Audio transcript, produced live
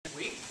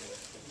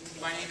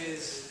My name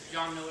is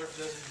John Miller.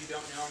 For those of you who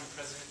don't know, I'm the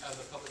president of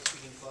the Public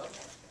Speaking Club.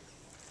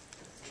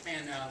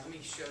 And let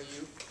me show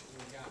you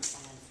what we got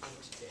on for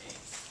today.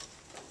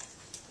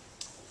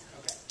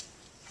 Okay.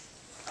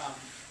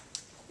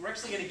 We're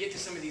actually going to get to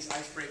some of these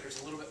icebreakers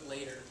a little bit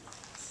later,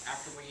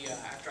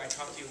 after I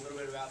talk to you a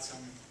little bit about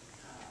some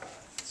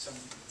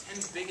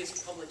 10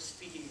 biggest public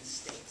speaking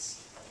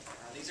mistakes.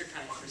 These are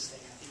kind of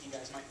interesting. I think you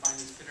guys might find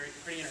these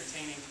pretty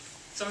entertaining.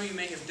 Some of you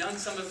may have done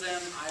some of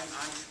them.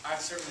 I've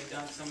certainly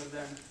done some of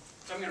them.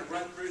 So I'm going to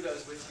run through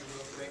those with you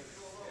real quick.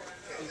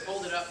 We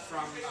pulled it up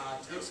from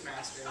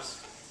Toastmasters.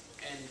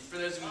 And for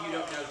those of you who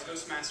don't know,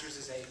 Toastmasters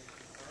is a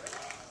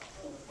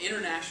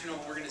international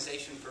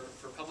organization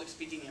for public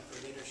speaking and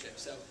for leadership.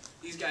 So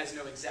these guys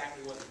know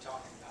exactly what they're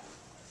talking about.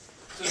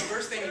 So the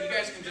first thing, and you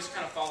guys can just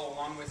kind of follow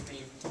along with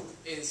me,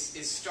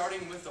 is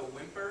starting with a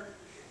whimper.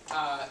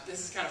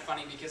 This is kind of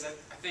funny because I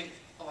think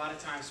a lot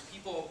of times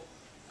people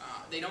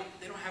they don't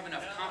have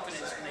enough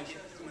confidence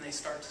when they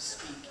start to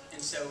speak,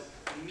 and so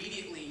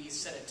immediately you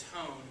set a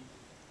tone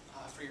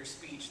for your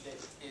speech that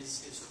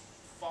is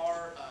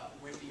far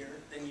wimpier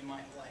than you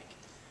might like,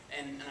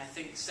 and I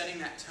think setting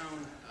that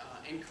tone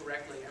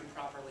incorrectly,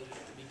 improperly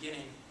at the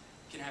beginning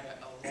can have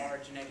a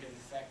large negative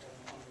effect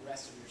on the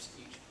rest of your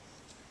speech.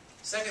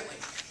 Secondly,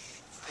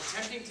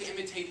 attempting to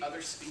imitate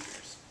other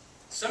speakers.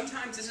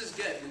 Sometimes this is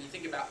good when you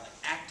think about like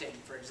acting,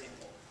 for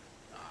example.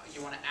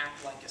 You want to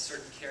act like a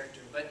certain character.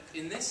 But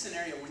in this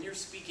scenario, when you're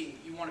speaking,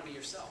 you want to be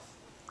yourself.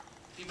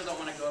 People don't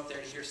want to go up there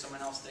to hear someone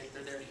else.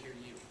 They're there to hear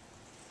you.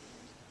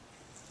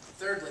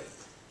 Thirdly,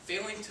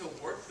 failing to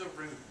work the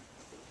room.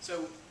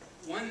 So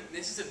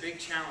this is a big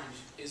challenge,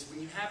 is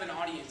when you have an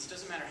audience,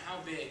 doesn't matter how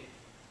big,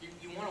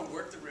 you want to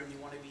work the room, you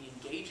want to be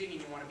engaging,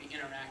 and you want to be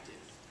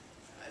interactive.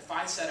 If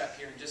I sat up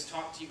here and just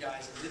talked to you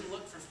guys and didn't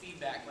look for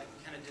feedback like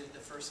we kind of did at the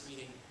first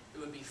meeting, it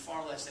would be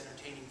far less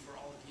entertaining for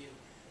all of you.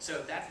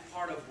 So that's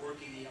part of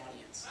working the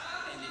audience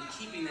and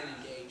keeping them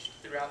engaged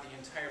throughout the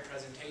entire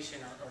presentation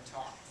or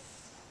talk.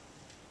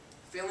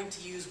 Failing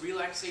to use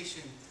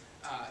relaxation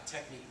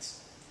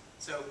techniques.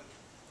 So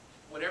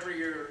whatever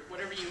you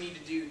need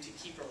to do to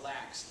keep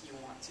relaxed, you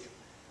want to.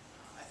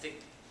 I think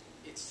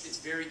it's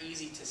very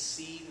easy to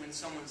see when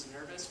someone's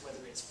nervous, whether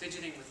it's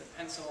fidgeting with a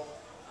pencil,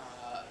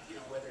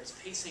 whether it's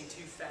pacing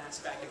too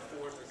fast back and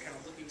forth or kind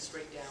of looking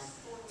straight down.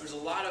 There's a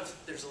lot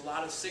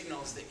of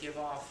signals that give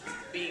off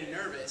being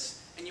nervous,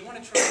 and you want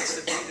to try and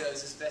subdue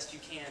those as best you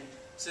can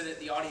so that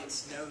the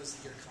audience knows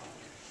that you're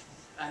confident.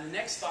 The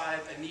next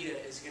 5, Anita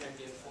is going to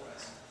give for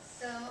us.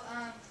 So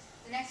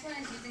the next one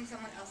is using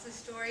someone else's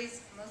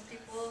stories. Most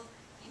people,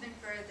 even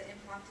for the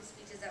impromptu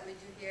speeches that we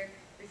do here,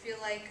 we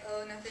feel like,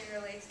 oh, nothing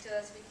relates to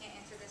us, we can't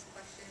answer this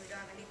question, we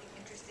don't have anything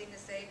interesting to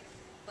say.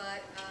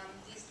 But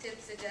these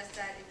tips suggest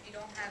that if you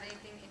don't have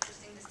anything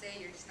interesting to say,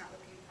 you're just not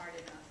looking hard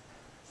enough.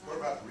 What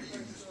about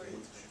reading the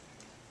speech?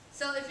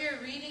 So if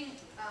you're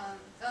reading,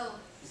 so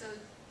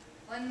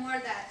one more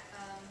that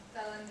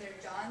fell under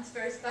John's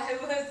first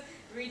 5 was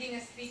reading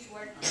a speech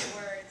word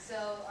for word.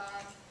 So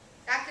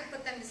that could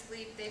put them to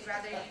sleep. They'd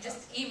rather you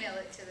just email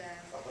it to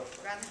them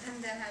rather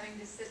than them having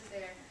to sit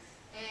there.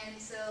 And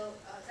so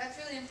that's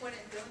really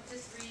important. Don't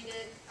just read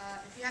it.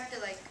 If you have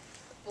to like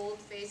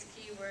bold-face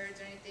keywords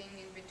or anything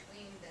in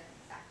between, then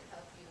that could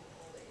help you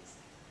always.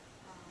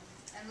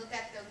 And look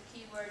at the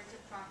keyword to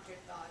prompt your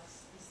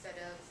thoughts instead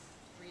of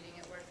reading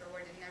it word for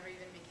word and never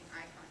even making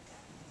eye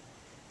contact.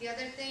 The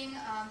other thing,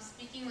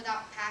 speaking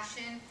without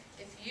passion.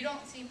 If you don't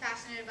seem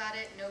passionate about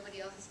it,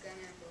 nobody else is going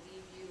to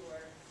believe you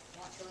or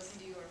want to listen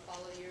to you or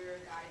follow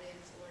your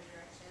guidance or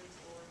directions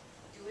or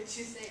do what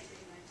you say,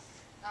 pretty much.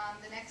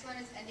 The next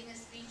one is ending a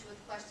speech with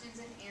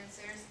questions and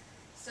answers.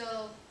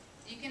 So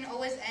you can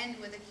always end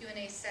with a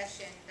Q&A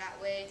session. That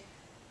way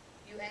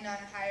you end on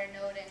a higher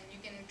note and you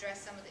can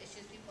address some of the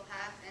issues people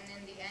have, and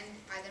in the end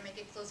either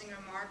make a closing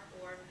remark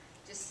or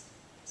just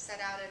set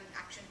out an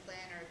action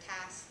plan or a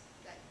task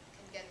that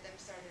can get them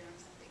started on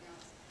something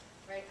else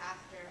right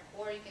after,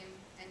 or you can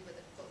end with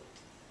a quote.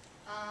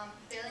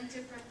 Failing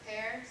to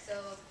prepare. So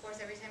of course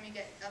every time you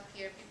get up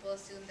here, people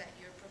assume that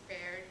you're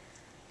prepared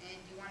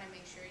and you want to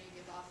make sure you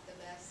give off the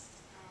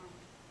best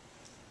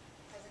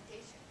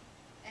presentation.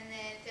 And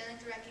then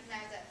failing to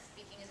recognize that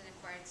speaking is an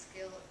acquired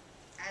skill.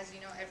 As you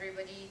know,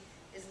 everybody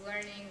is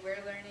learning, we're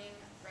learning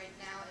right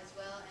now as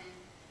well, and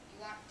you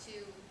want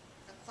to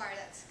acquire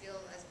that skill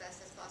as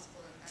best as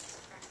possible, and that's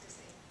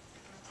practicing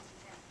as much as you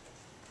can.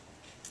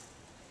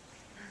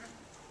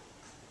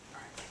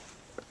 All right,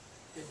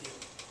 good deal.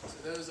 So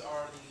those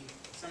are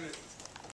some of the